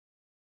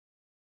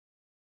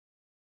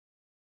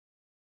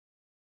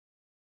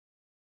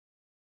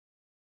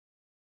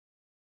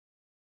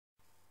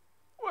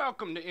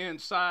Welcome to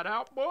Inside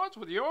Outboards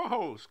with your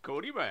host,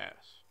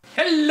 kodibass.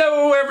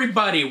 Hello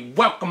everybody,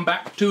 welcome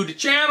back to the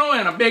channel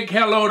and a big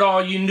hello to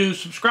all you new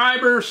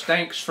subscribers.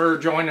 Thanks for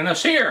joining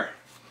us here.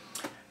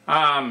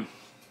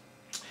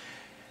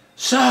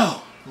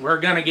 So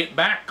we're gonna get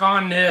back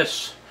on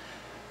this.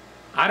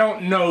 I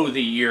don't know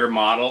the year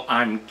model.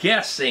 I'm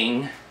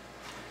guessing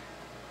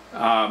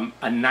a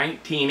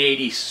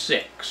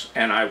 1986,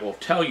 and I will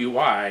tell you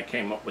why I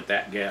came up with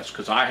that guess,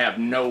 because I have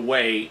no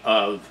way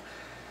of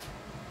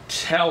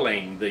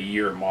telling the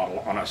year model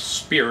on a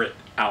Spirit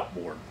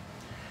outboard.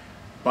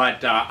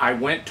 But I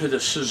went to the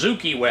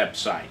Suzuki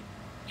website,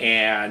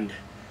 and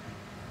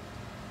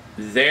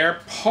their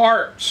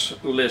parts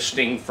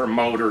listing for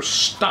motors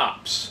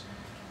stops.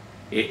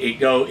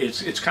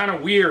 It's kind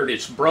of weird.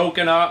 It's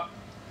broken up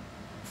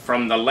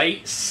from the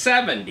late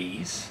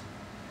 70s.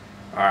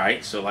 All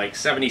right, so like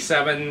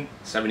 77,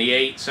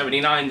 78,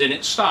 79, then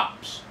it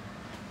stops.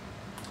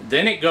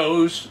 Then it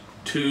goes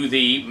to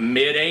the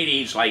mid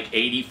 80s, like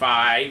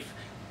 85,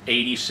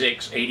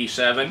 86,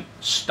 87,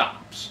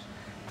 stops.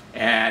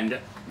 And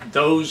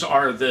those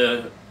are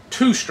the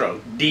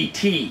two-stroke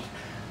DT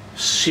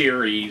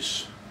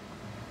series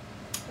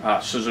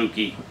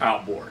Suzuki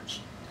outboards.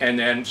 And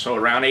then so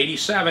around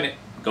 87 it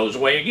goes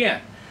away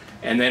again.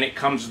 And then it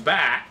comes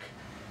back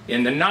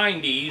in the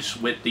 90s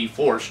with the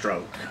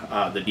four-stroke,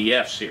 the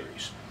DF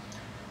series.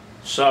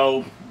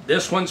 So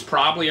this one's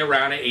probably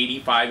around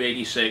 85,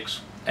 86,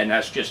 and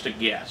that's just a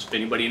guess. If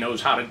anybody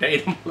knows how to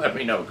date them, let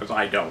me know, because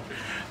I don't.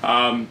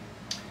 All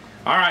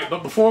right,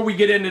 but before we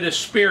get into the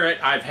Spirit,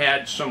 I've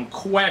had some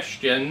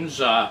questions,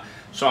 so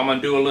I'm going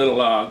to do a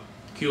little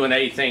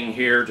Q&A thing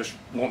here. Just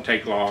won't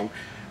take long.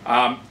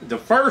 The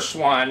first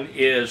one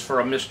is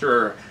for a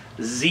Mr.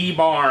 Z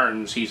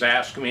Barnes. He's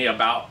asking me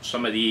about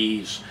some of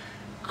these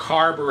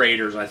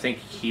carburetors. I think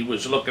he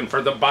was looking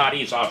for the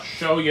bodies. I'll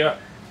show you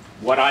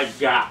what I've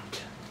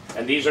got.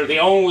 And these are the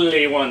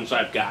only ones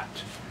I've got.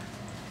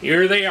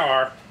 Here they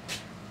are.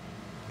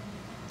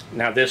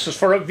 Now this is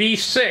for a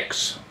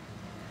V6,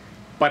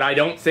 but I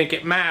don't think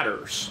it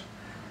matters.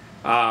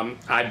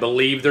 I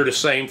believe they're the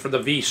same for the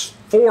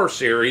V4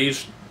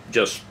 series,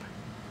 just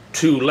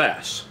two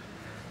less.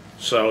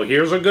 So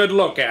here's a good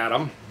look at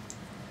them.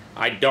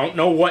 I don't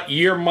know what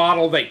year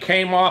model they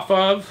came off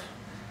of.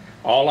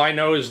 All I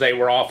know is they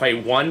were off a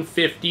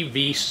 150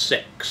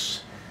 V6.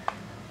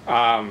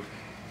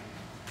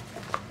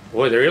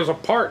 Boy, there is a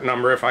part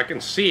number if I can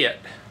see it.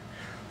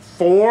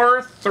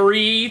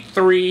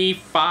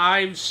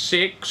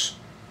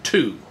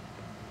 433562.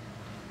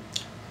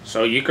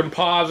 So you can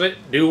pause it,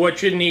 do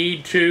what you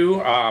need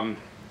to. I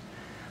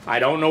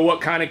don't know what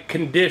kind of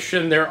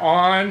condition they're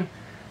on,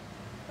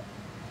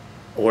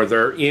 or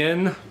they're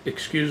in,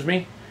 excuse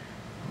me.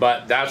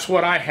 But that's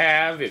what I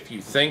have. If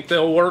you think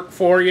they'll work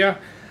for you,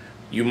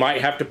 you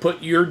might have to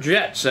put your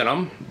jets in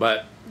them,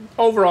 but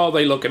overall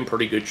they look in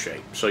pretty good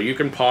shape. So you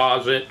can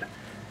pause it,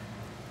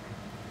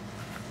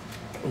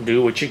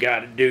 do what you got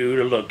to do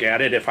to look at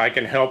it. If I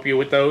can help you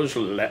with those,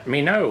 let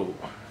me know.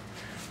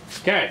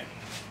 Okay,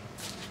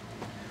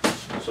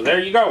 so there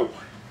you go.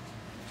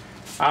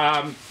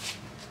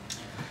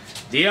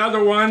 The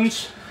other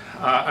ones,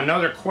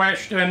 another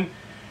question,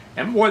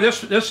 and boy,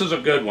 this is a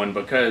good one,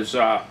 because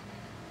I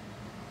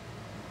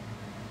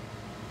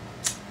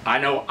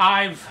know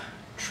I've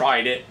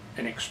tried it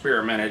and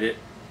experimented it.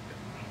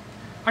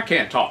 I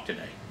can't talk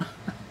today.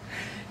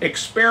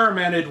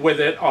 Experimented with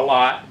it a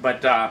lot,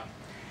 but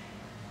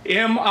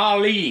M.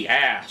 Ali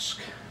asked,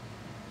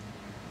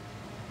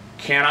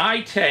 can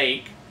I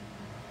take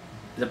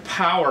the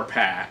power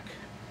pack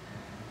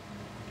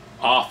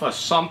off of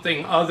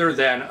something other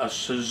than a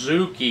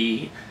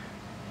Suzuki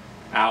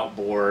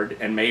outboard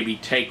and maybe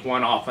take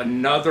one off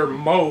another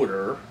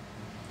motor,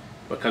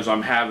 because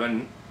I'm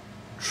having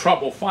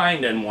trouble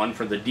finding one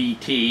for the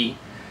DT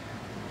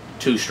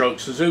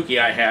two-stroke Suzuki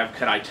I have.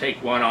 Could I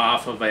take one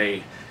off of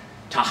a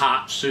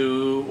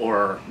Tohatsu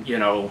or, you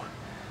know,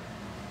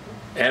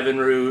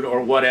 Evinrude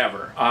or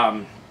whatever?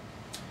 Now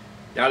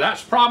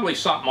that's probably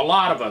something a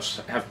lot of us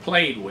have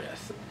played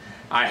with.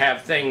 I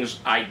have things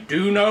I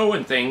do know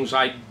and things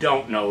I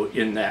don't know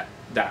in that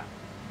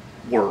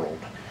world.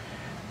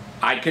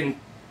 I can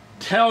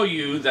tell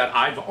you that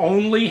I've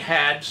only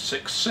had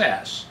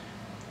success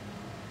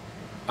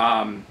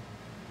one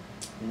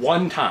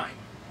time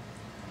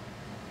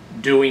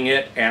doing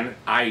it, and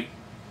I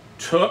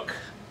took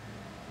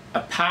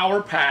a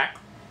power pack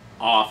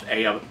off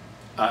I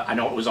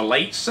know it was a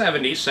late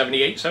 70s,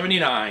 78,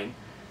 79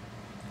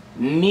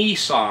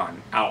 Nissan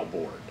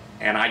outboard,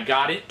 and I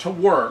got it to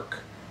work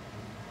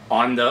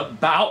on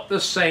about the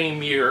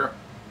same year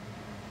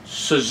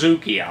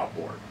Suzuki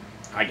outboard.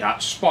 I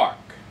got Spark,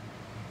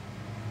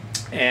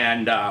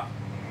 and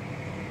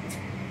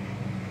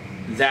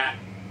that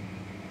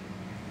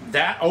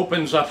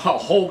opens up a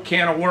whole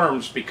can of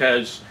worms,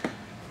 because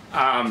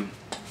I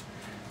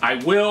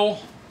will,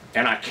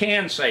 and I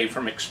can say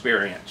from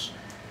experience,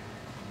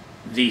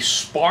 the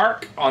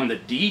spark on the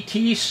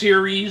DT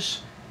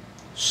series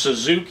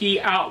Suzuki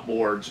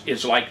outboards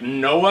is like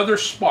no other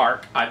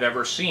spark I've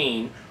ever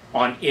seen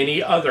on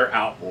any other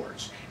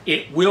outboards.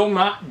 It will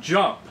not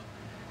jump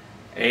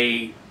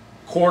a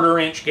 1/4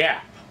 inch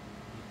gap.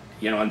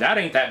 You know, and that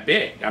ain't that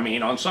big. I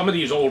mean, on some of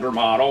these older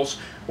models,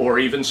 or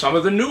even some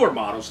of the newer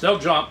models, they'll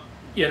jump,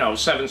 you know,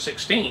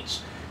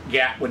 7/16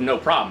 gap with no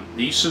problem.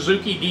 These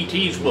Suzuki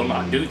DTs will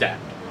not do that.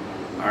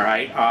 All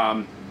right.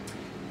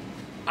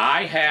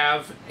 I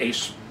have a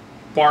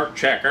spark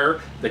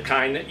checker, the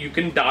kind that you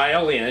can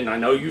dial in. I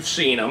know you've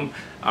seen them.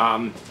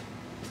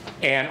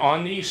 And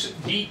on these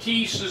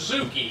DT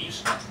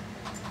Suzukis,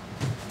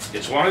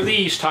 it's one of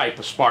these type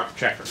of spark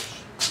checkers.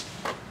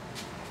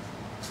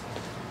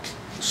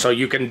 So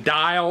you can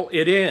dial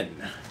it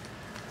in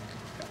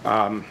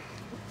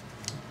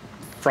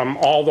from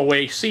all the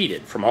way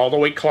seated, from all the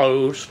way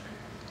closed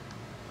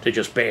to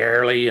just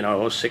barely, you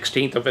know,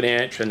 1/16 of an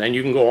inch, and then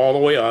you can go all the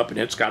way up, and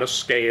it's got a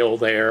scale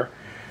there,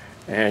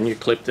 and you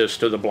clip this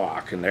to the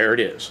block, and there it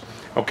is.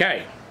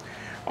 Okay,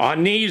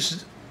 on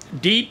these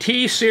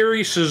DT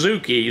series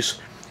Suzukis,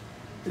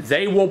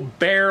 they will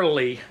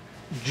barely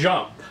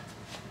jump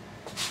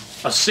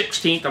a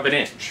 1/16 of an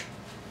inch.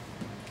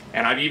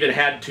 And I've even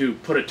had to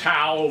put a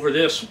towel over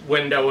this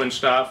window and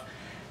stuff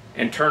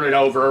and turn it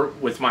over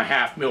with my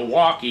half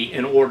Milwaukee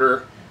in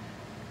order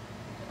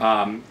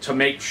to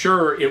make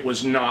sure it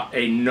was not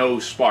a no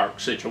spark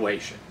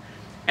situation.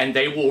 And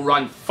they will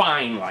run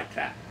fine like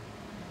that.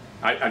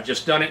 I've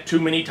just done it too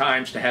many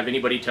times to have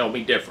anybody tell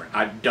me different.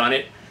 I've done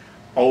it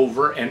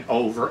over and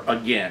over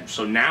again.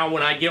 So now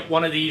when I get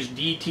one of these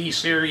DT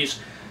series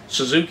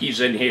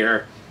Suzukis in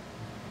here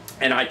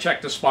and I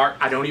check the spark,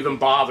 I don't even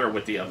bother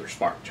with the other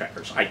spark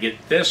checkers. I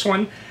get this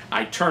one,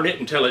 I turn it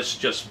until it's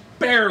just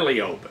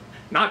barely open,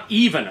 not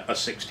even a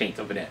 1/16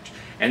 of an inch.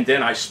 And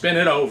then I spin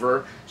it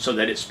over so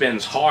that it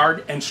spins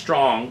hard and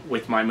strong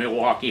with my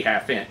Milwaukee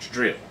 1/2 inch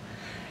drill.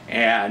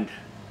 And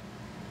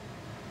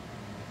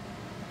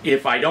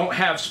if I don't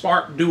have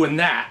spark doing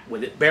that,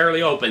 with it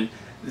barely open,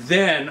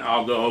 then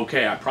I'll go,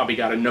 okay, I probably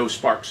got a no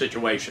spark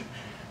situation.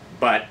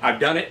 But I've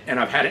done it, and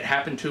I've had it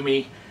happen to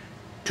me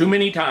too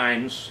many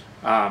times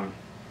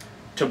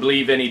to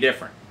believe any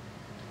different.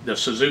 The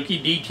Suzuki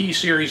DT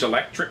series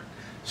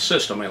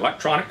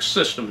electronic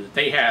system that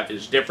they have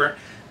is different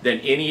than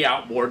any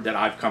outboard that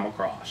I've come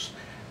across.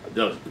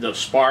 The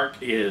spark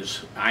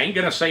is, I ain't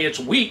gonna say it's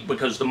weak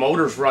because the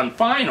motors run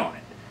fine on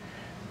it,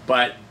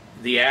 but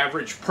the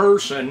average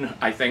person,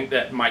 I think,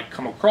 that might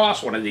come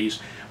across one of these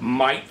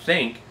might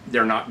think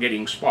they're not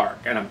getting spark.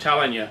 And I'm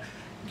telling you,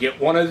 get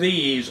one of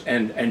these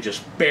and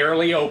just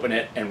barely open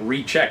it and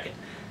recheck it,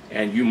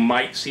 and you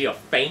might see a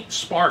faint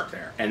spark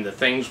there, and the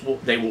things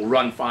they will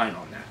run fine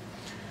on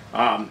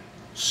that.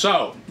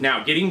 So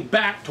now getting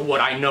back to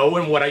what I know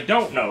and what I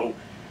don't know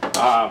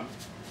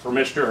for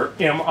Mr.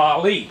 M.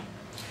 Ali.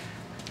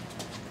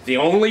 The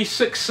only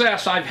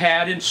success I've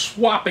had in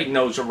swapping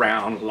those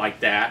around like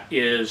that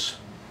is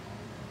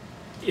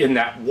in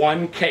that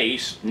one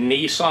case,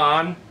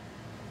 Nissan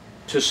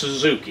to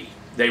Suzuki.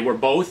 They were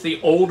both the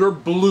older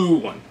blue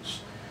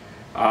ones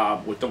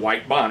with the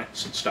white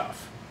bonnets and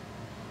stuff.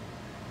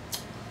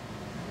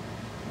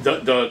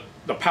 The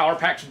power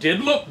packs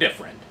did look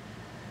different,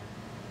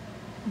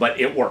 but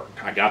it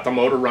worked. I got the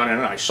motor running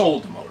and I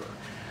sold the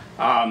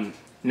motor.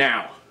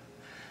 Now,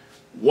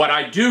 what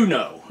I do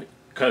know,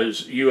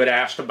 because you had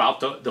asked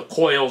about the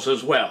coils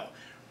as well.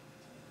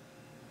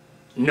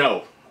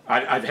 No,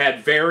 I've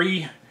had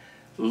very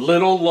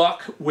little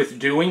luck with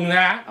doing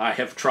that. I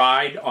have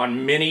tried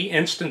on many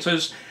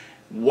instances.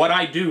 What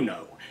I do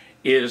know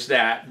is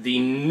that the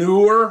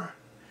newer,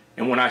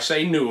 and when I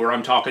say newer,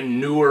 I'm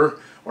talking newer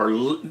or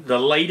the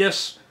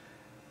latest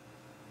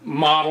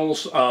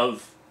models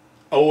of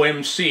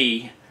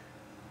OMC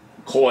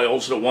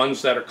coils, the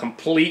ones that are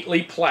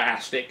completely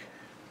plastic,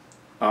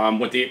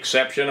 with the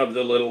exception of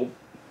the little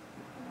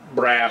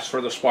brass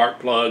for the spark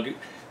plug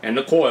and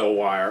the coil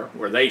wire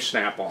where they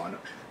snap on.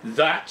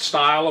 That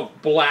style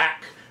of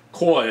black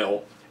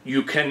coil,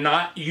 you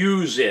cannot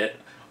use it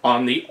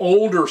on the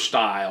older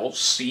style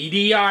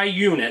CDI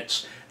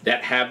units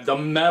that have the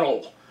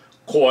metal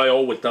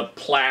coil with the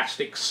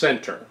plastic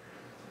center.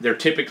 They're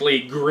typically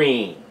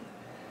green.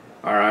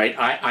 All right,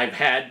 I've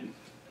had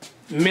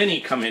many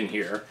come in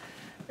here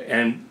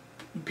and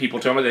people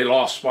tell me they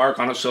lost spark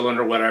on a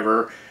cylinder or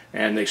whatever,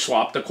 and they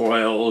swapped the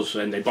coils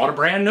and they bought a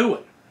brand new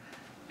one.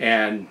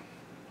 And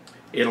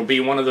it'll be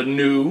one of the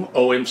new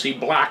OMC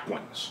black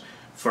ones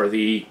for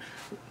the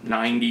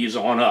 90s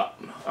on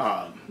up,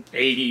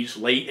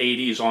 80s, late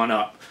 80s on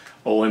up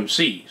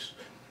OMCs.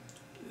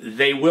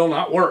 They will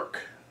not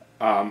work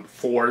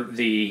for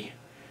the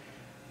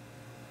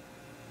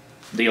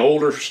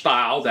older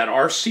style that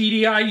are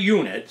CDI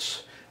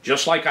units,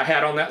 just like I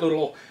had on that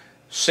little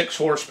 6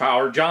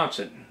 horsepower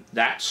Johnson.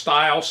 That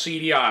style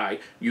CDI,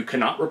 you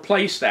cannot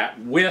replace that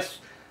with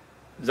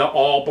the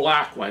all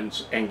black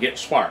ones and get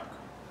spark.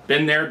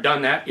 Been there,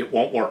 done that, it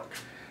won't work.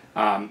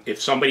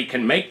 If somebody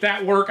can make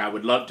that work, I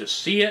would love to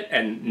see it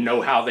and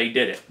know how they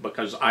did it,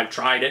 because I've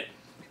tried it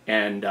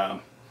and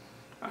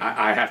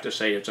I have to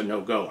say it's a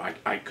no-go.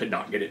 I could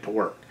not get it to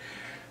work.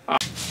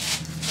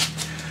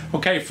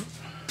 Okay,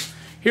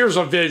 here's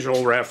a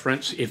visual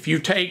reference. If you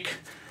take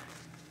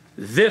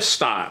this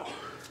style,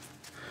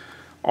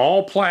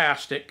 all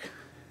plastic,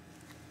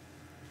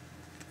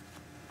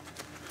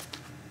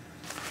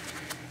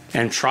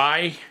 and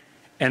try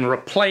and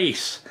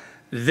replace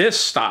this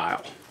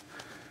style.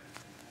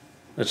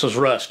 This is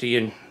rusty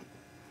and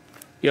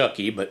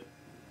yucky, but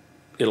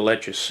it'll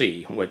let you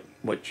see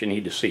what you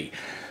need to see.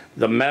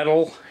 The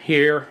metal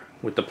here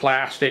with the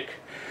plastic,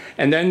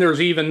 and then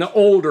there's even the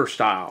older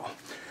style.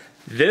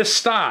 This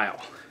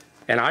style,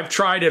 and I've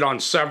tried it on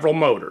several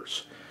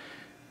motors,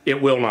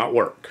 it will not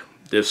work.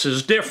 This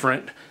is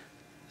different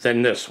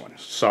than this one.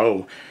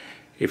 So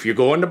if you're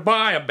going to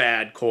buy a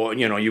bad coil,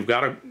 you know, you've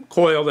got a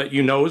coil that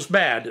you know is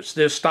bad, it's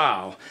this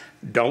style,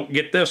 don't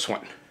get this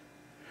one,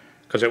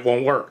 because it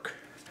won't work.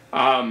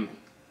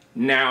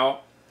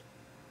 Now,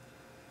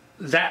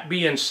 that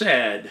being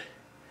said,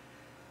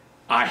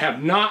 I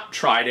have not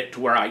tried it to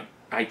where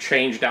I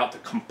changed out the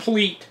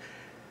complete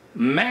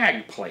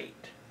mag plate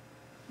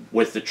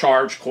with the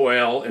charge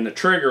coil and the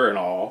trigger and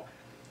all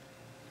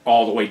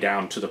the way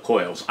down to the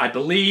coils. I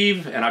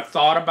believe, and I've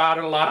thought about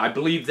it a lot, I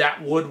believe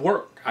that would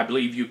work. I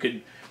believe you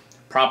could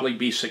probably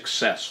be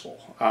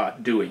successful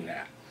doing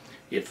that.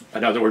 If,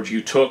 in other words,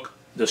 you took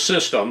the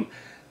system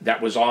that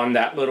was on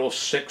that little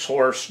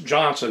 6-horse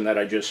Johnson that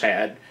I just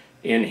had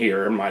in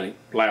here in my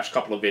last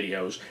couple of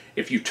videos,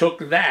 if you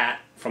took that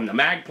from the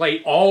mag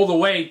plate all the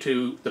way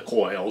to the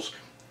coils,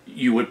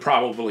 you would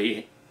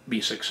probably be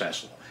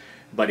successful.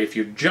 But if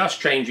you're just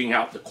changing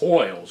out the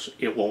coils,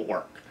 it won't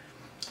work.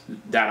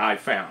 That I've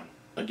found.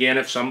 Again,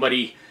 if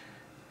somebody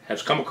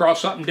has come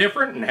across something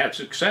different and had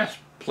success,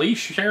 please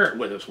share it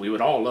with us. We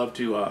would all love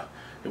to,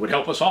 it would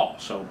help us all,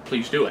 so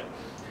please do it.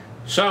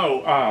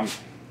 So,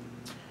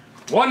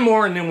 one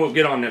more and then we'll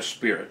get on this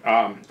Spirit.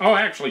 Oh,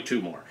 actually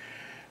 2 more.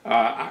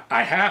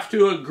 I have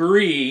to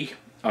agree,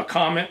 a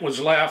comment was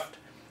left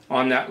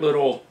on that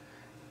little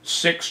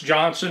 6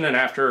 Johnson, and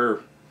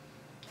after,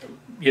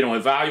 you know,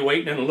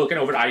 evaluating and looking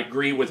over it, I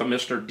agree with a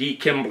Mr. D.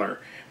 Kimbler.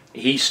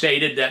 He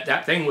stated that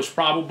that thing was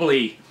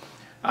probably,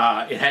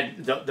 it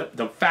had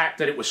the fact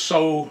that it was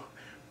so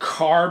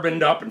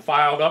carboned up and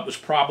filed up was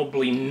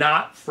probably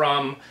not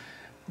from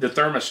the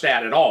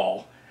thermostat at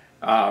all,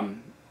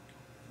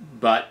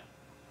 but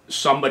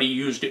somebody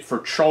used it for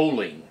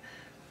trolling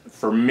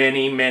for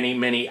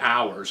many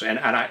hours. And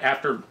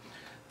after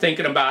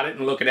thinking about it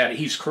and looking at it,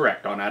 he's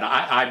correct on that.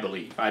 I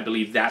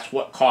believe that's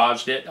what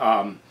caused it,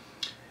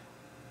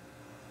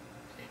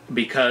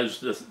 because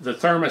the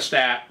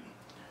thermostat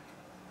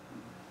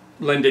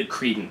lended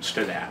credence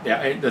to that.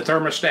 The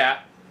thermostat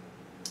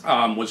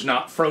was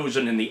not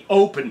frozen in the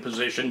open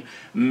position,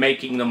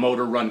 making the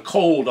motor run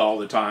cold all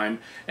the time,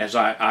 as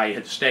I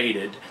had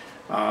stated.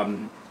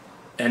 And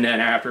then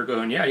after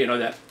going, yeah, you know,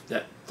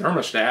 that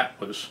thermostat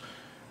was,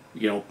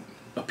 you know,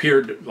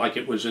 appeared like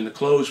it was in the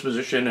closed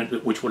position,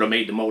 which would have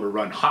made the motor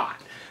run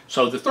hot.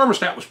 So the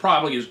thermostat was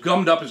probably, as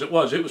gummed up as it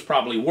was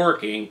probably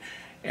working.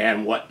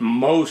 And what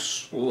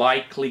most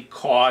likely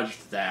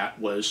caused that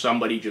was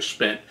somebody just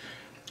spent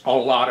a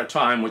lot of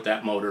time with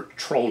that motor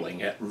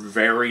trolling at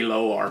very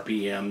low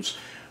RPMs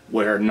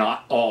where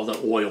not all the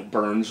oil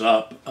burns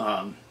up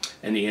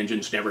and the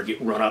engines never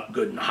get run up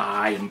good and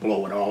high and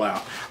blow it all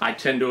out. I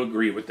tend to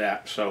agree with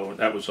that, so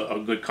that was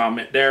a good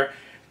comment there.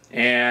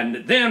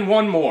 And then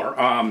one more.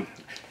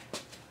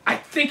 I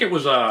think it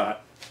was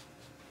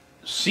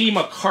C.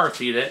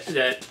 McCarthy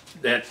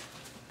that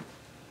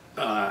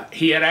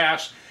he had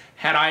asked,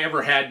 had I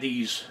ever had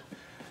these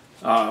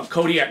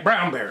Kodiak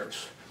brown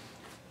bears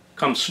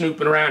come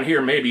snooping around here,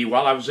 maybe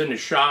while I was in the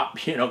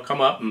shop, you know,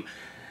 come up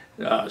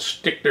and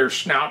stick their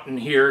snout in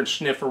here and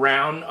sniff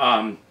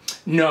around.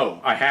 No,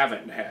 I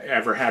haven't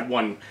ever had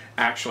one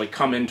actually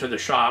come into the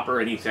shop or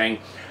anything.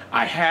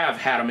 I have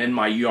had them in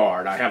my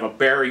yard. I have a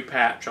berry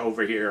patch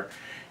over here,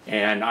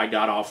 and I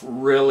got off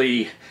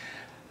really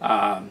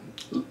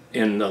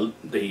in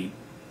the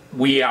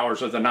wee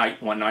hours of the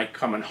night one night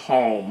coming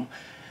home,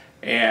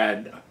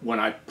 and when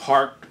I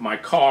parked my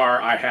car,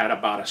 I had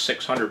about a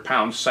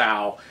 600-pound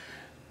sow,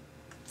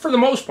 for the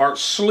most part,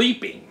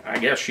 sleeping. I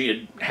guess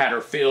she had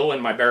her fill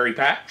in my berry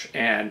patch,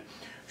 and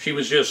she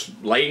was just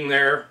laying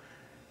there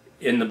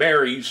in the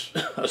berries,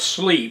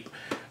 asleep,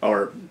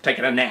 or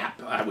taking a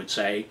nap, I would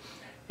say.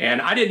 And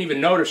I didn't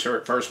even notice her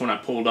at first when I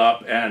pulled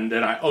up, and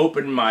then I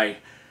opened my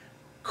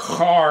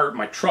car,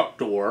 my truck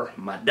door,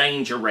 my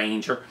Danger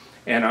Ranger,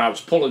 and I was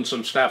pulling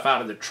some stuff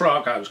out of the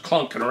truck. I was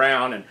clunking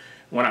around, and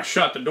when I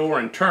shut the door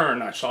and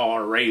turned, I saw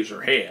her raise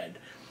her head.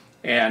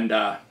 And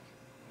I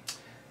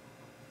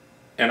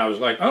was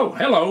like, oh,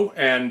 hello.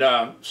 And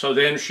so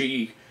then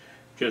she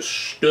just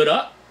stood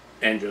up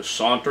and just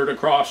sauntered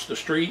across the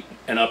street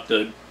and up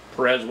the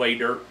Perez Way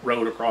dirt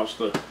road across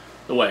the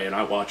way. And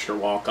I watched her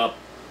walk up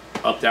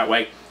that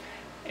way.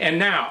 And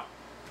now,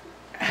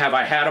 have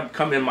I had them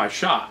come in my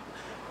shop?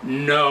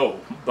 No,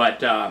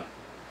 but I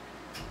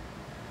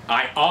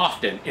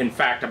often, in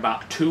fact,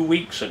 about 2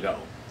 weeks ago,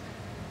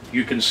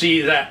 you can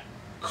see that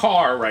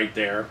car right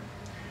there.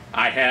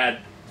 I had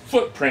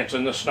footprints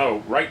in the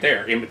snow right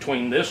there in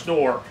between this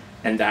door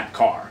and that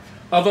car.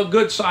 of a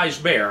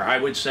good-sized bear. I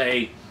would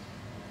say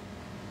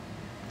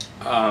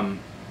at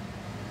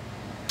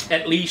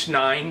least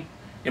 9,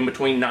 in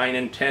between 9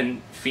 and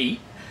 10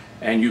 feet.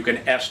 And you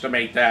can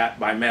estimate that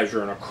by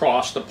measuring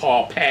across the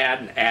paw pad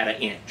and add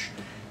an inch.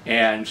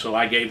 And so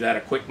I gave that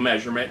a quick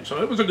measurement.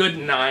 So it was a good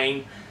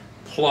 9+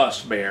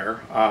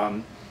 bear.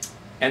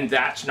 And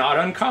that's not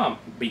uncommon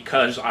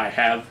because I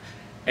have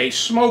a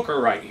smoker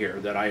right here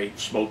that I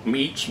smoke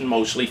meats and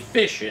mostly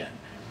fish in.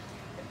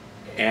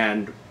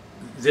 And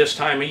this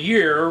time of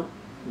year,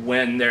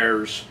 when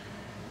there's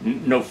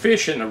no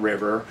fish in the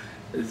river,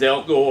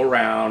 they'll go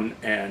around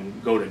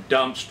and go to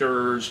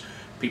dumpsters.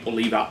 People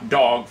leave out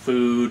dog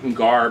food and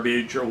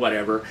garbage or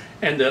whatever,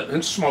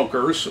 and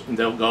smokers,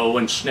 they'll go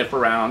and sniff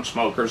around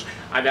smokers.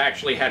 I've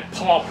actually had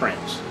paw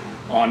prints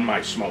on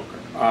my smoker.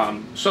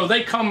 So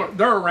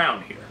they're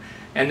around here,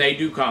 and they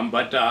do come,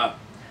 but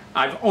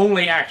I've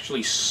only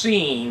actually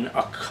seen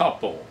a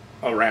couple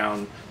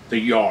around the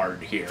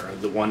yard here,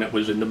 the one that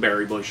was in the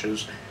berry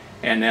bushes,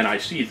 and then I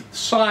see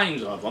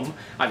signs of them.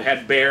 I've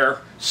had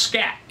bear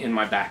scat in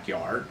my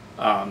backyard.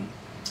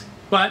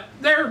 But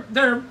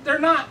they're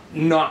not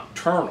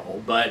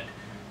nocturnal, but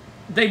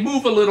they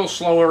move a little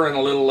slower and a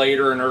little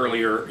later and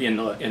earlier in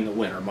the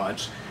winter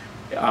months.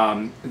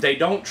 They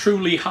don't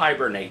truly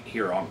hibernate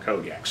here on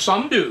Kodiak.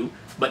 Some do,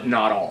 but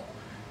not all.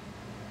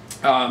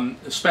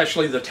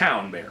 Especially the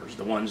town bears,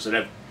 the ones that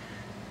have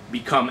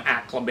become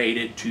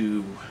acclimated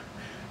to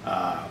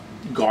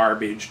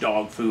garbage,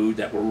 dog food,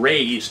 that were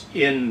raised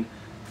in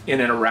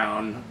and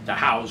around the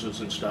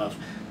houses and stuff.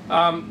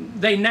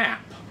 They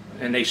nap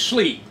and they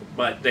sleep,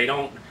 but they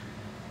don't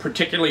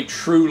particularly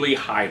truly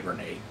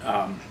hibernate,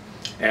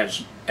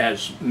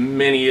 as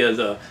many of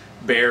the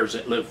bears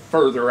that live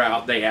further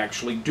out, they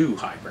actually do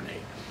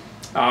hibernate.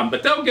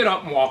 But they'll get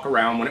up and walk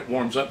around when it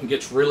warms up and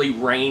gets really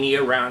rainy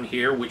around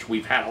here, which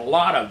we've had a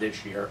lot of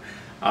this year.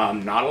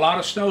 Not a lot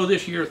of snow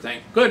this year,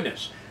 thank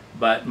goodness,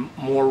 but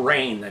more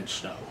rain than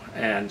snow.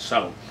 And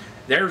so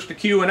there's the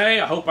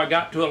Q&A. I hope I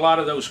got to a lot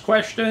of those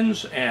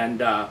questions.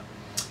 And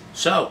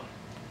so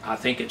I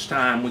think it's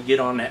time we get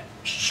on that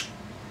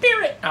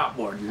Spirit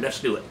outboard.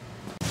 Let's do it.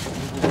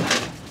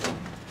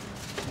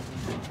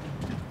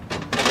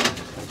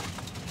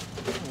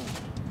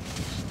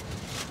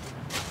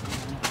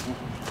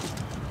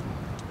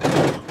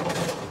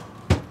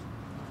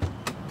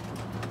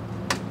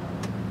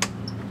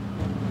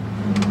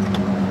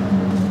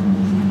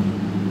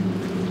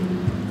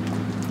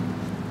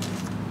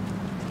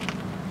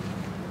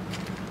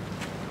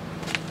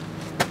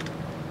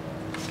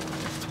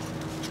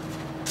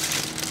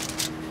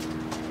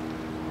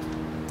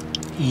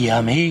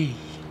 Yummy.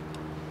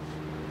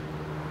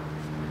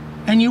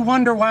 And you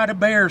wonder why the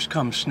bears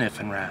come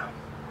sniffing around.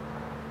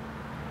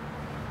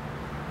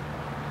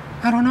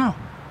 I don't know.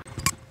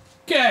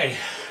 Okay,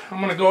 I'm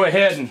going to go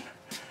ahead and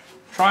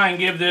try and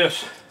give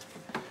this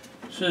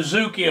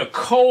Suzuki a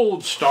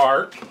cold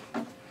start.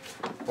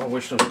 I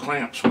wish those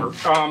clamps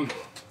worked.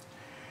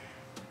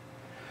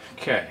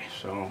 Okay,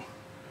 so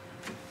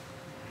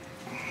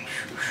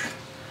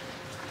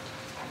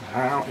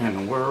how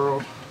in the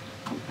world?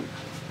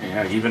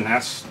 Yeah, even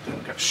that's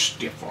got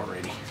stiff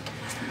already.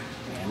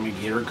 Let me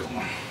get her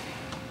going.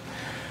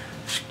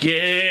 Let's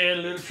get a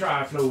little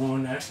tri-flow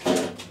on that.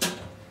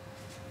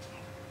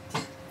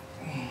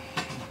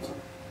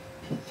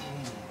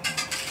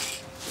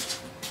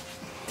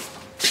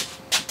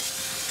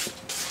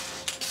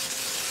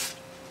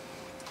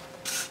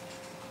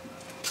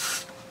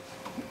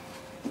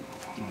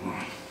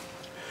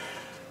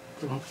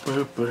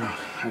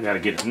 I gotta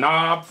get a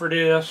knob for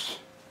this.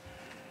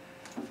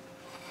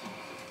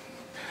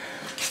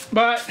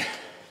 But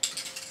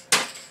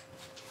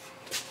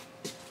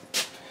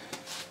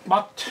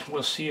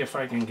we'll see if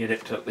I can get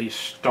it to at least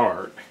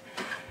start.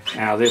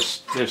 Now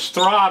this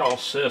throttle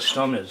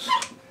system is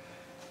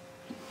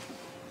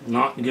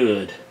not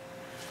good.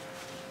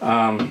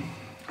 As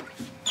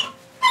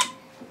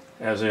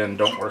in,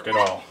 don't work at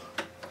all.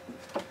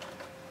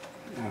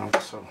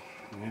 So,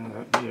 yeah,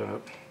 that'd be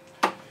up.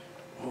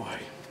 Boy.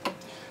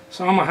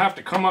 So I'm gonna have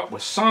to come up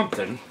with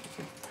something.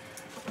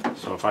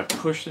 So if I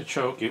push the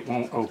choke, it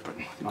won't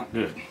open. Not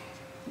good.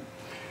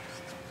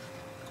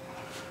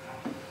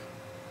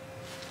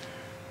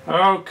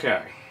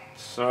 Okay,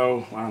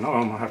 so I know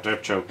I'm gonna have to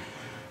have choke.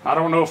 I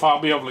don't know if I'll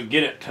be able to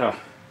get it to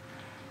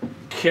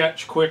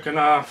catch quick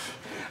enough.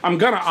 I'm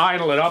gonna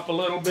idle it up a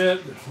little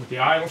bit with the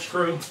idle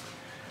screw,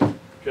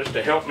 just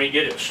to help me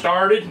get it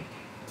started.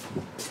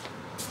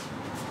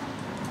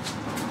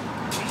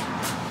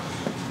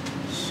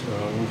 So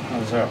how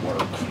does that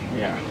work?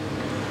 Yeah.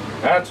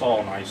 That's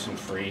all nice and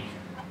free.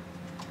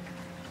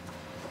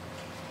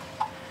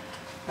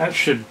 That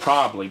should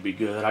probably be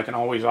good. I can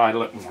always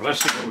idle it more.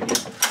 Let's see what we get.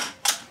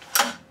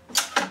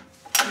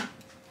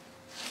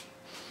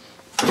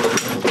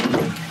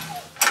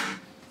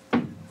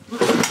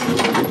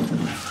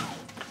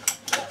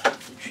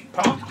 She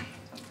popped.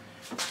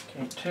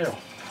 Can't tell.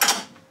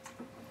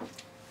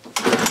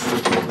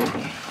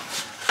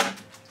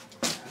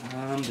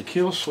 The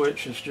kill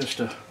switch is just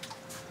an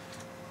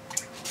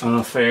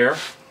affair.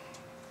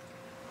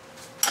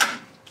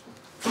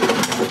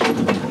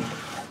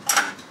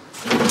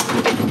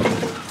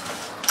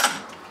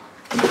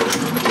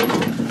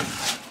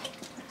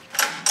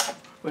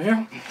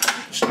 Well,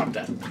 stop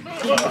that.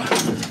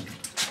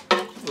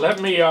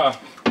 Let me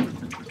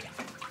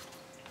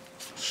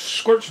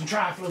squirt some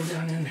tri-flow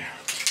down in there.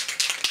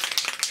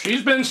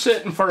 She's been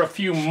sitting for a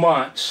few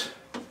months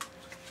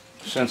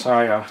since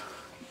I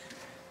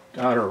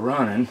got her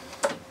running.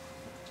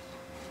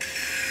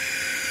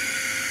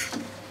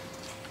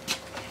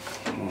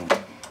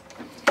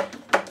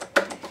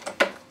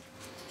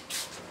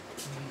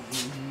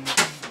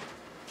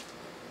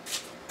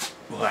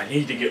 Well, I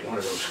need to get one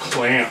of those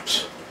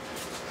clamps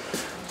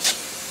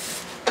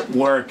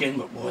working,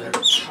 but boy, they're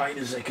as tight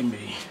as they can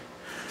be.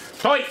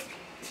 Tight!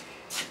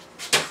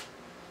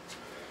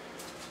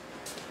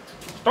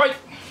 Tight!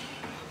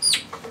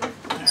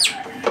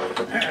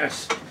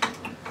 Yes.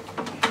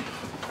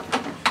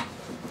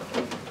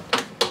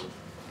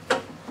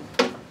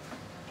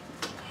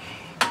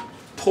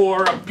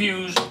 Poor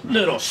abused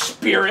little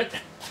spirit.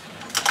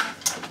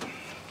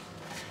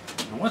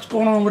 Now, what's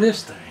going on with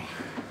this thing?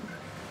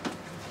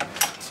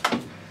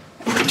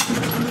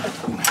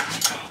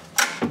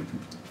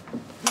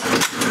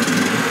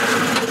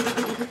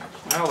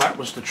 Well, that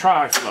was the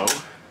tri-flow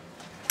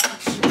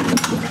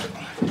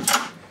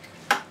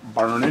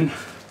burning.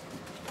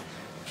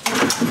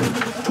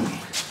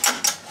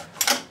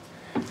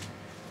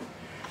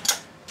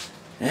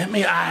 Let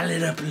me oil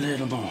it up a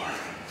little more.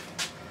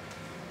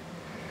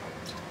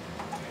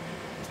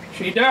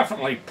 She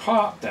definitely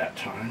popped that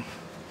time.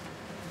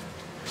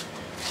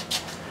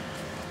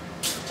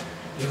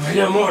 Give me a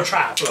little more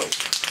tri-flow.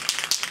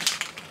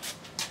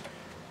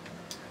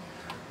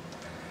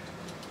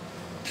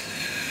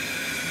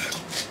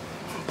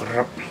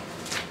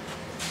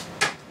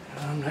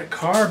 That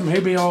carb may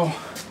be all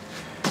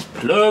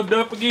plugged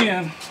up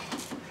again.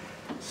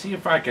 See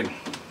if I can.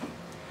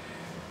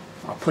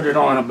 I'll put it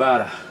on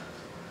about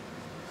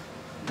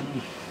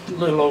a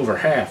little over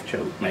half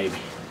choke, maybe.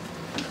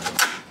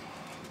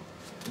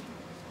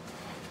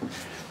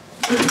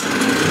 I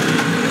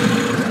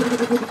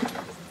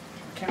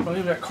can't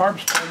believe that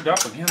carb's plugged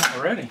up again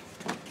already.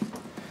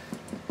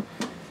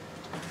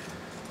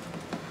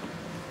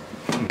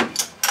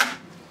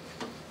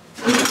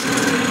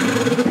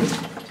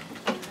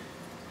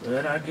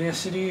 But I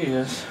guess it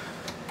is.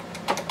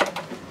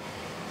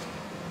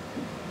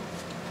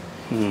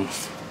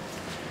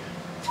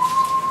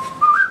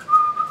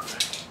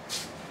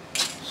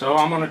 So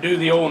I'm going to do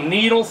the old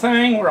needle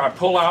thing where I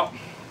pull out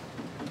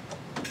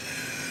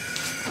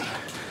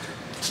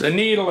the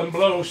needle and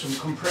blow some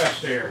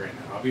compressed air in it.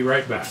 I'll be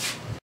right back.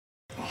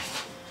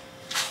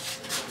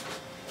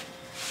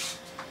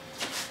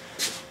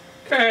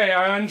 Okay,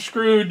 I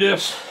unscrewed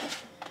this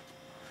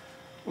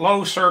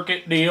low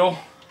circuit deal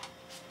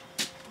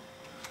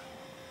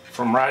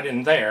from right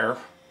in there,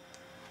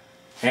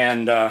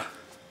 and I'm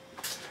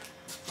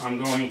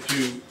going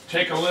to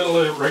take a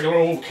little regular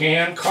old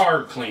can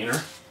card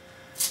cleaner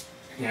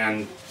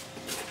and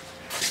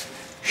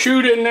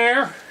shoot in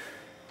there.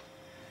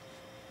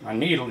 My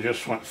needle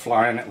just went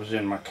flying. It was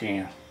in my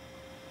can.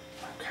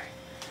 Okay.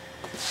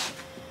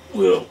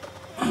 Well,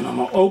 and I'm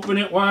gonna open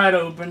it wide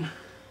open.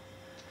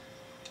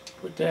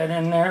 Put that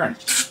in there and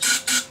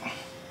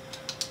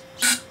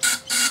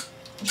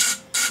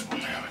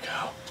there we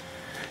go.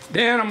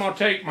 Then I'm gonna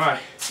take my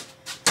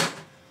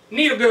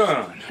needle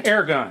gun,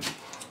 air gun,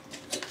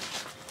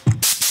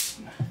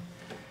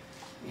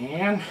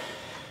 and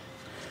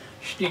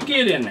stick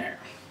it in there.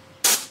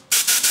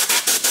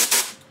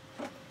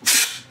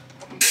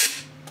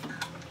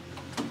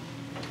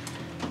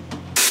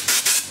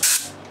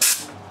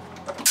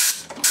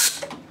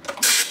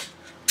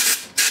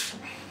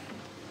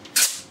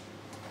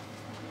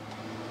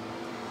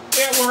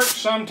 It works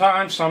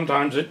sometimes,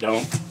 sometimes it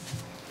don't.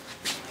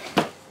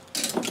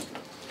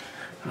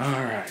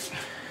 Alright.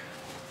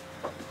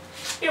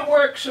 It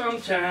works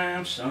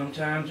sometimes,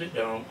 sometimes it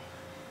don't.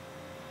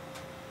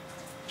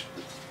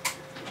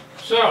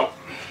 So,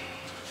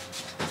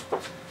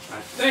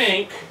 I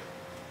think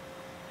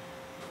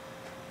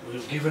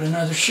we'll give it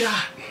another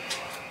shot.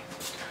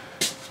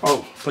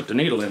 Oh, put the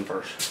needle in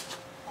first.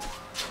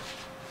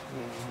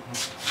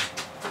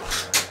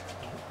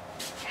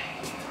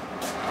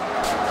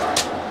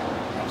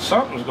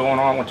 Something's going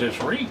on with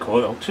this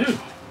recoil too.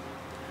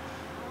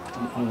 I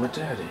don't know what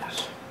that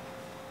is.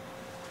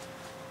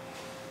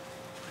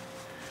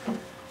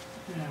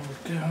 There we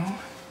go.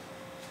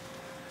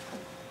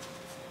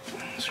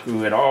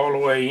 Screw it all the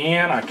way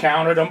in. I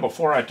counted them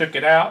before I took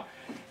it out,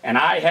 and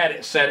I had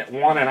it set at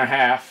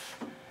 1.5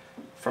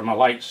 for my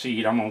light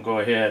seat. I'm gonna go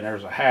ahead.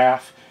 There's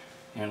 1/2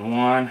 and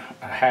 1,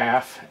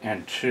 1/2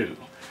 and 2.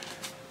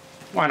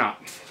 Why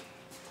not?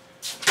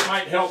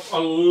 Might help a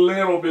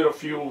little bit of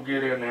fuel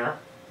get in there.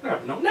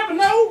 Never know, never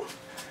know.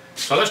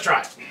 So let's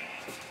try it.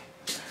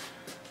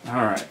 All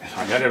right,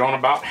 I got it on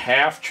about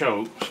half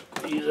choke.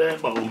 Squeeze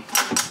that bowl.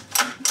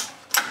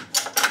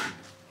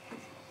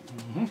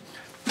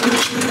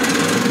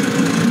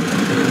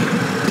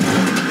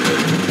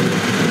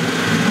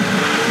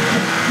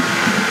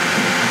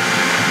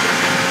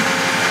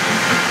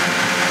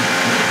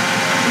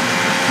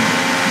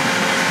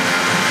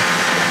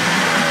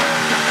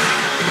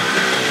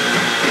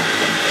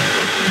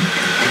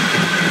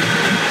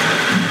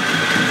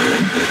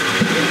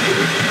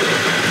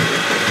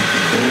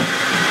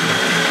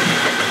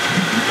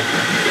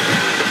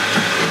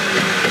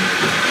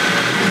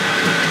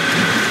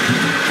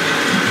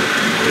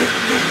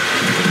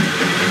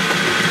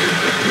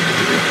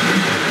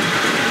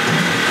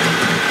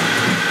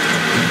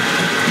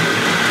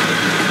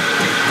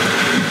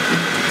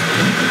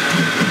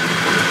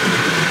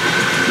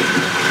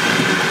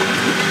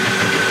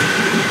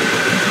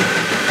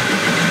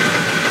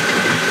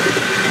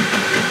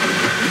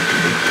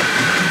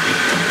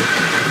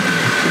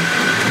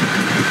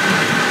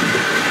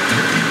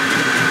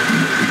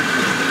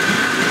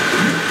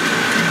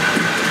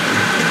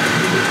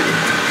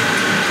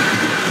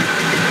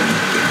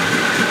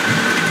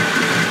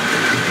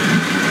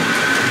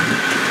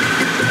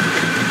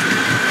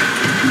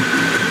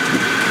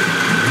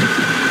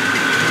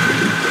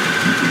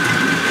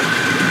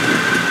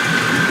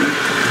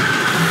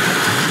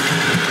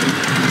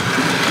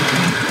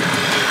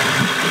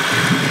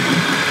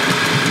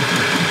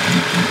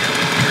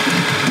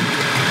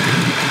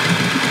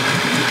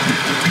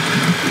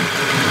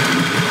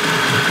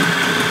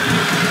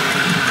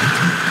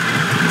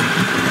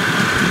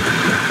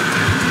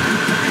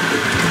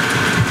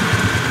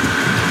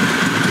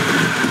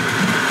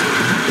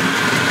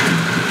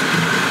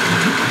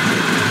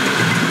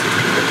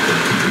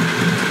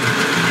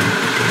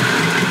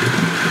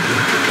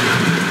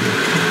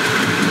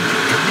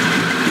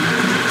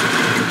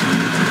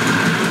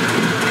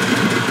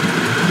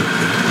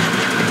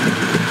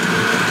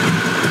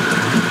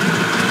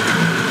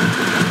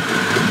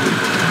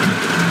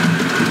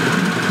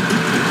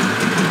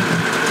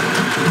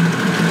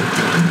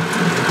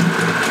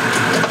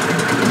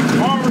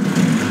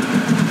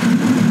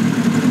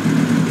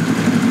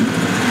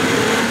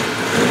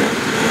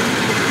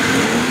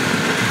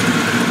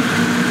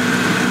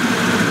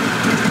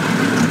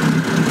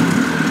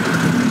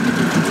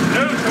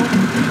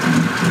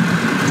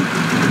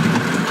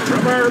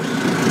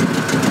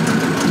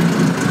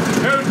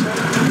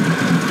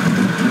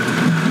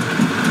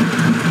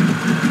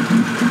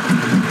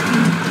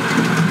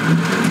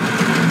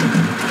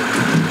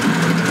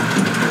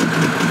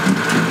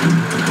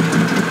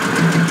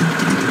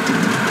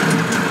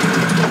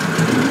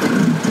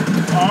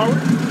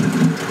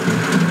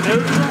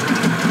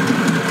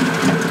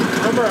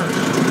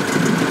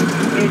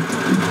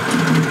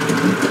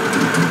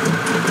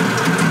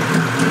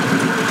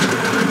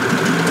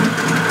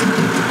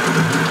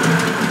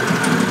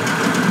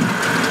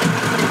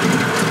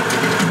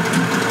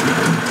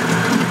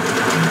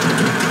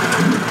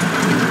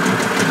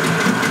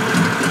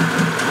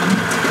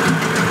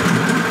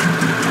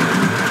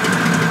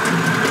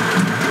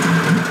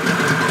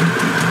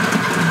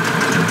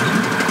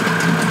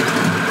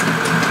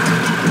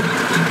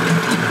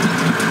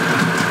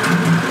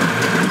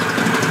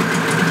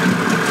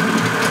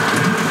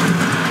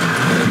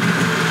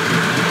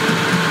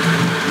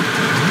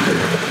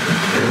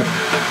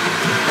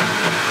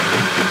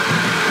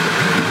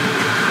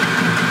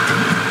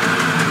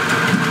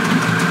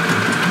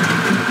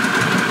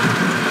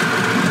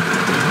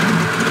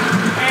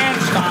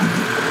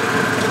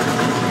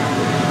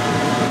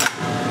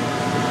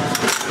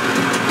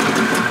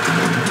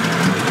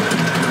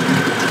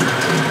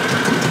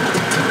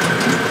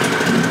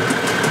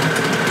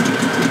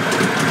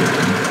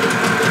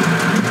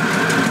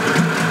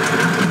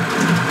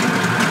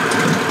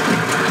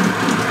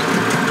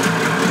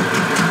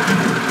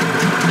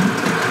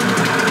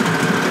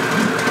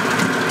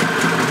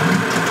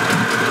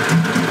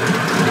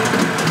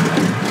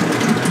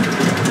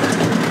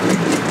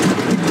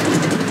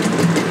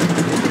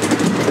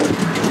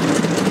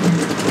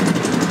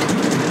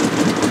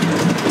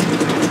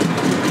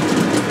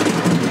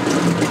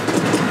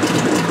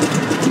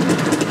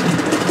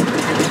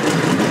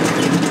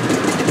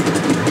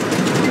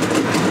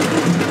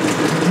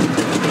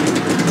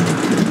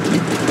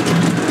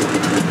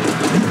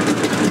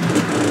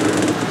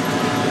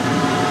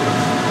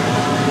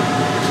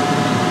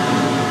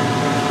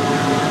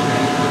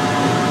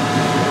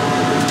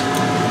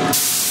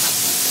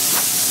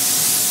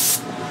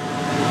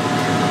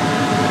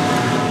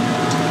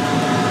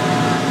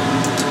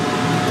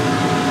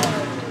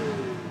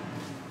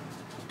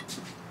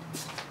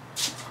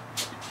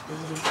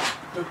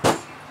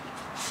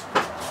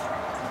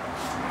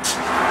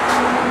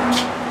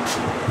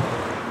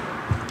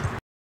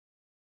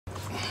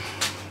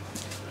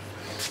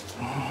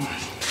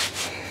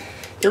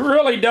 It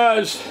really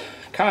does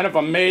kind of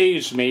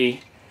amaze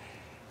me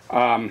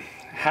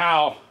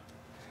how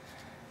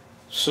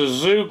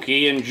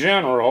Suzuki in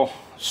general,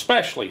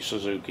 especially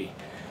Suzuki,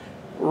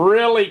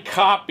 really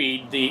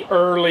copied the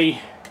early,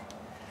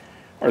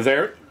 or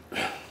their,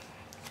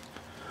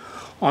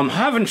 I'm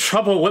having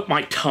trouble with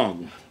my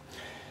tongue,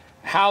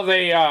 how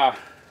they,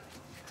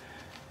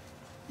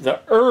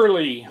 the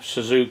early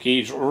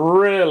Suzukis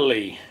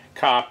really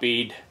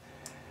copied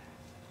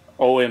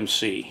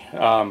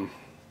OMC.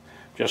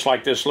 Just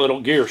like this little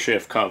gear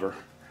shift cover,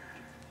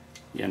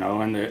 you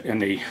know, in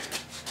the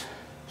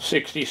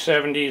 60s,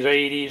 70s,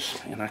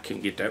 80s, and I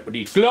can't get that with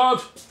these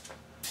gloves.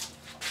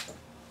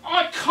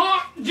 I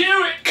can't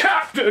do it,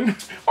 Captain.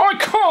 I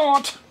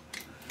can't.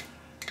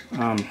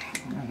 I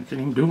can't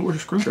even do it with a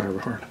screwdriver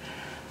hard,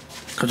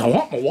 because I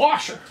want my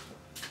washer,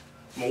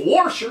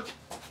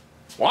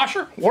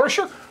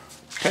 washer,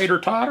 tater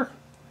totter.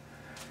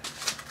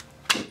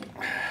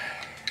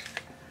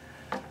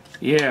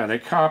 Yeah, they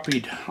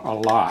copied a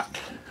lot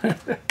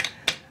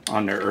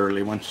on their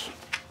early ones.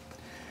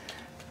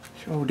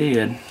 Sure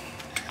did.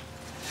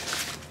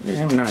 Look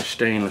at them nice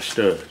stainless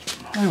studs.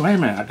 Oh, wait a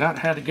minute, I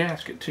had a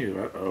gasket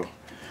too. Uh-oh.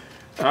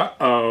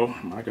 Uh-oh.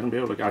 Am I going to be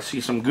able to... I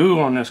see some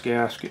goo on this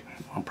gasket.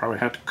 I'll probably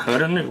have to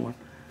cut a new one.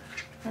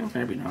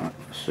 Maybe not.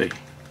 Let's see.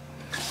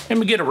 Let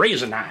me get a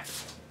razor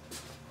knife.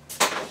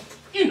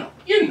 You know.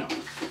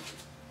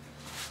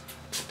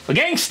 A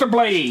gangster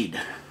blade.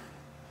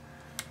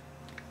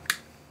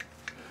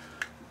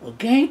 A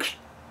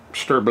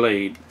gangster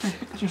blade. It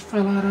just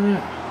fell out of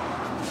there.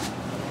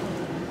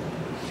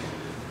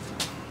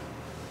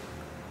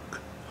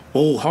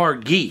 Old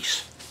hard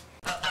geese.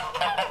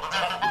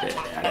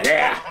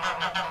 Yeah,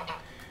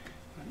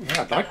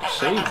 I'd like to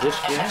save this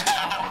gas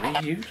and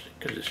reuse it,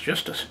 because it's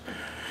just a,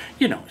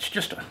 you know, it's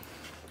just a,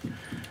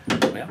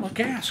 well, a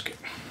gasket.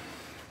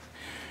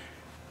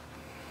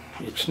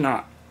 It's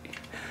not,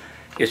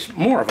 it's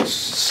more of a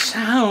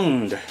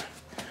sound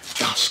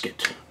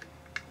gasket.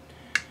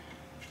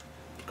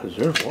 Because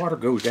there's water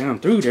goes down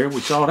through there. We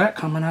saw that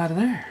coming out of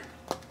there.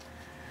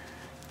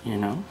 You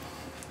know.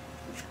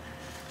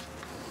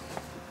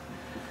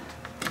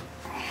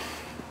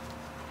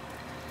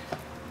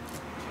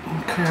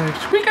 Okay,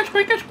 squeak.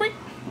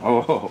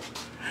 Oh,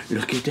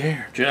 look at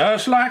there.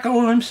 Just like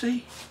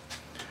OMC.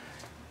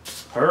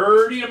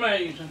 Pretty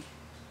amazing.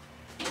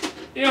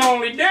 The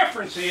only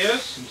difference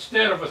is,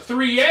 instead of a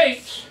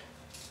 3/8,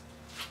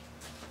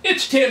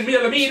 it's 10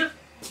 millimeter.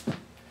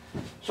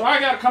 So I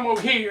got to come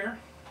over here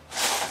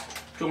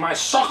to my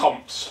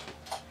sockums.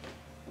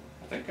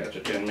 I think that's a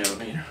 10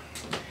 millimeter.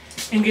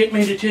 And get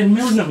me to 10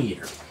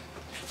 millimeter.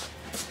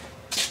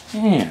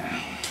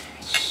 Yeah.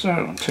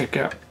 So take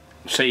out,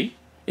 see,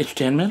 it's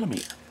 10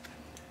 millimeter.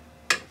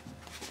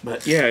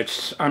 But yeah,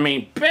 it's, I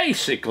mean,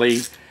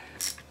 basically,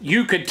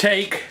 you could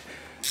take,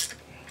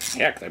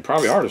 heck, they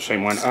probably are the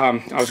same one. I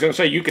was going to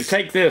say, you could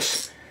take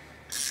this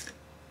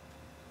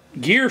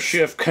gear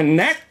shift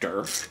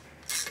connector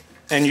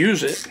and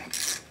use it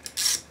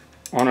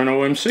on an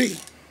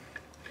OMC.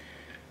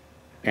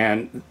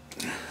 And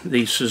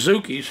these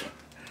Suzukis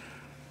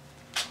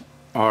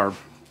are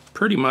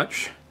pretty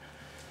much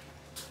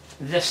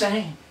the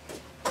same.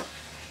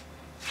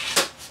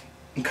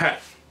 Okay.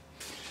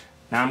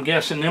 Now I'm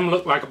guessing them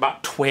look like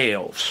about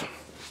 12s.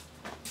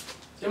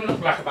 Them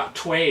look like about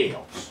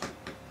 12s.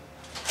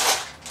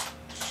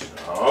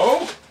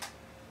 So,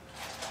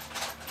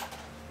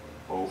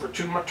 over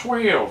to my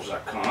 12s I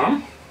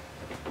come.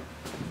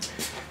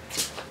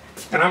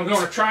 And I'm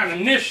going to try and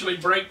initially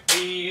break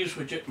these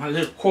with just my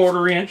little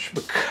 1/4 inch,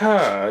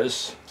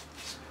 because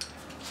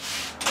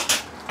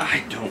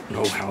I don't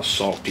know how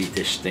salty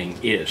this thing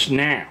is.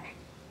 Now,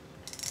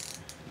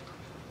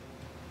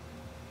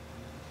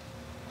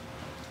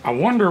 I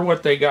wonder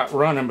what they got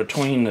running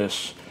between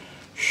this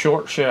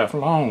short shaft,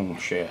 long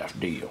shaft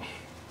deal.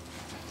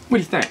 What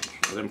do you think?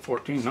 Are them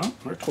 14? No,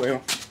 they're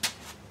 12.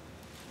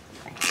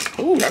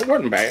 Ooh, that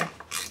wasn't bad.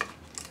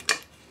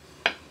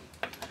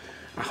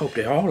 I hope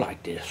they all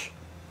like this.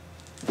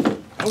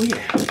 Oh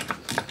yeah,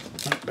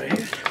 not bad.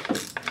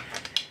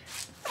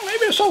 Maybe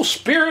this old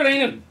Spirit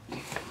ain't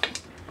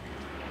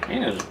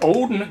as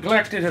old and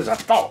neglected as I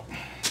thought.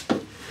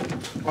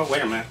 Oh,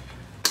 wait a minute.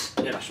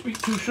 Did I speak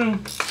too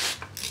soon?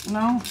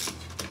 No?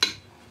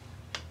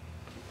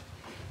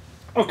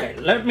 Okay,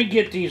 let me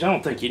get these. I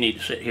don't think you need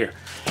to sit here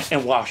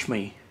and watch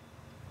me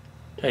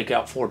take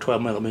out 4 12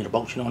 millimeter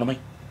bolts, you know what I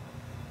mean?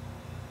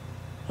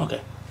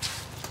 Okay.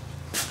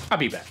 I'll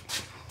be back.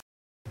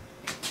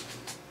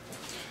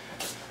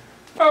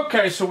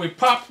 Okay, so we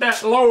popped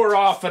that lower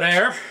off of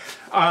there.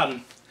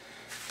 And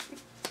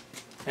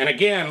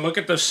again, look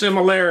at the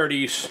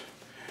similarities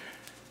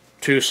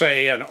to,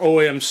 say, an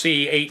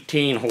OMC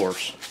 18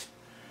 horse.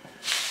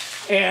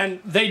 And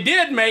they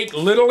did make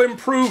little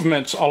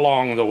improvements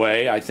along the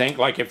way, I think.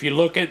 Like if you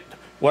look at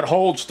what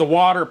holds the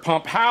water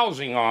pump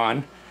housing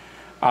on,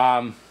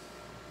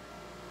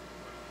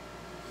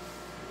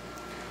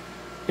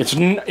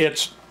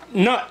 it's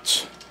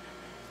nuts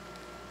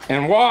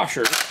and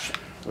washers.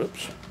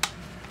 Oops.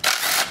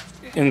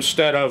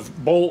 instead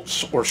of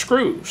bolts or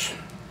screws.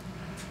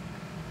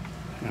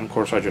 And of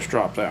course I just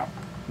dropped that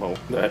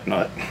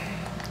nut.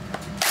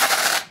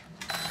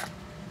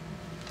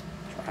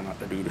 Try not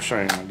to do the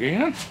same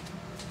again.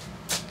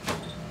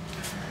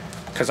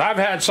 Because I've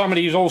had some of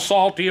these old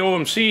salty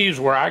OMCs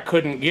where I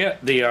couldn't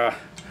get the, I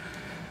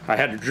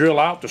had to drill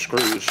out the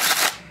screws.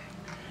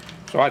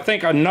 So I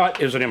think a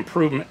nut is an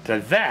improvement to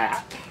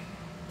that.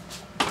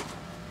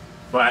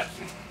 But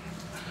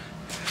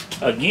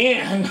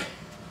again,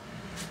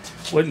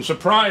 wouldn't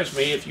surprise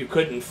me if you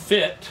couldn't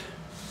fit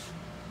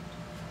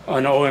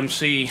an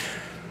OMC,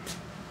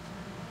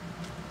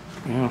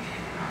 you know,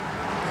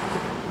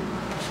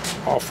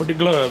 off with the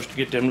gloves to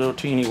get them little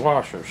teeny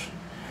washers.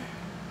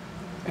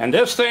 And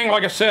this thing,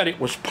 like I said, it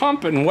was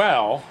pumping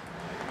well,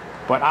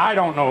 but I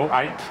don't know,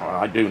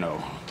 I do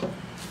know,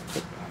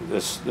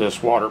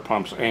 this water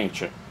pump's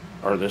ancient,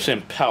 or this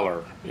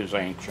impeller is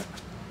ancient.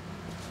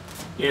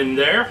 In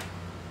there,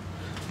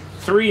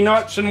 3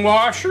 nuts and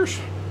washers,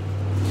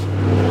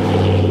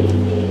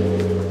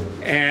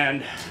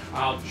 and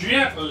I'll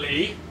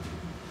gently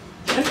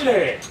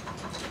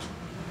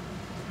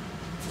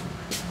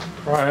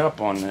pry up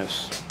on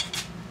this.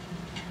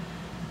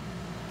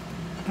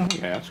 Oh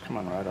yeah, it's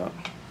coming right up.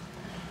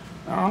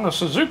 Now on the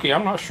Suzuki,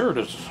 I'm not sure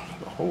there's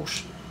the whole,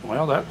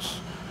 well, that's,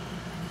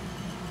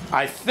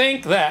 I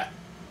think that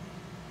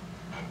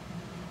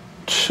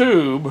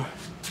tube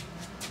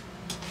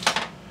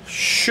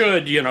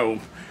should, you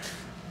know,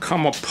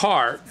 come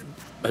apart.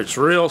 It's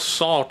real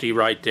salty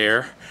right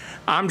there.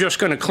 I'm just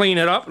going to clean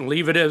it up and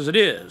leave it as it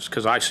is,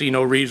 because I see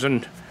no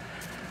reason.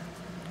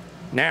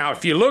 Now,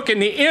 if you look in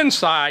the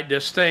inside,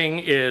 this thing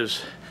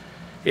is,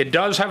 it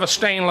does have a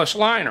stainless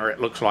liner, it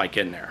looks like,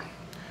 in there,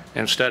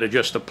 instead of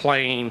just a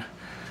plain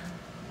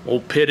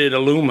old pitted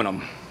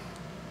aluminum.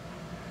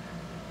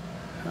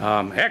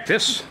 Heck,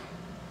 this,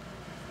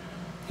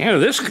 you know,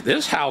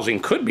 this housing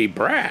could be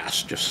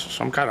brass, just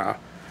some kind of,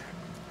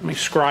 let me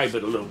scribe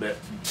it a little bit.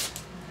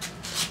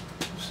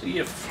 See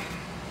if,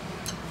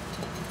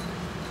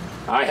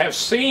 I have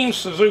seen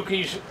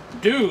Suzuki's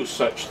do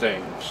such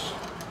things.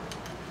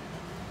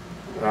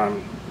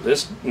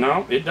 This,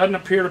 no, it doesn't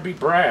appear to be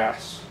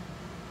brass,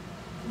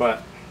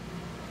 but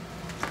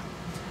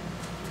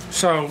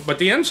but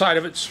the inside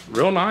of it's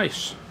real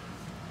nice.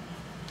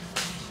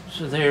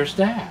 So there's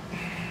that.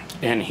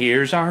 And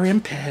here's our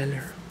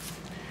impeller.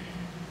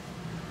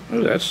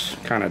 Oh, that's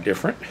kind of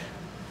different.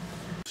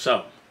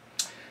 So,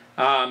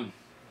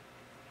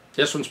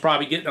 this one's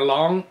probably getting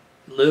along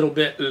a little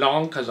bit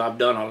long because I've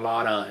done a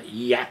lot of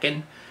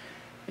yakking.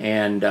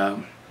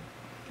 And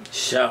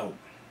so,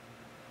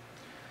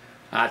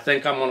 I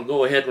think I'm going to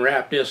go ahead and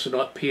wrap this one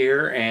up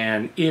here.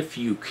 And if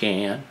you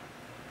can,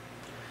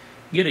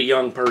 get a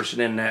young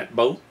person in that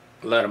boat,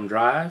 let them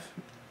drive,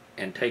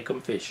 and take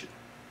them fishing.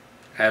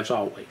 As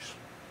always,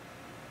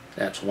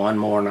 that's one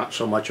more not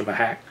so much of a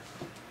hack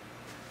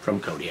from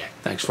Kodiak.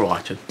 Thanks for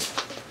watching.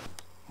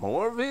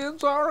 More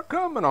vids are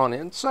coming on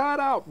Inside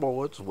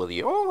Outboards with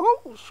your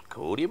host,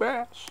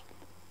 Kodibass.